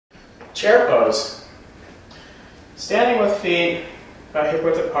Chair pose. Standing with feet about hip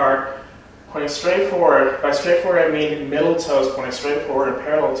width apart, pointing straight forward. By straight forward, I mean middle toes pointing straight forward and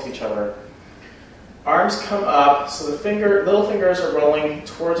parallel to each other. Arms come up, so the little fingers are rolling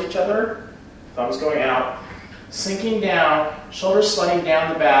towards each other, thumbs going out, sinking down, shoulders sliding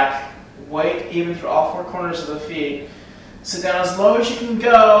down the back, weight even through all four corners of the feet. Sit down as low as you can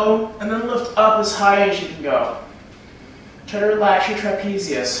go, and then lift up as high as you can go. Try to relax your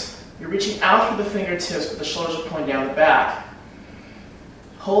trapezius. You're reaching out through the fingertips, but the shoulders are pulling down the back.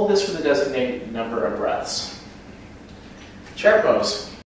 Hold this for the designated number of breaths. Chair pose.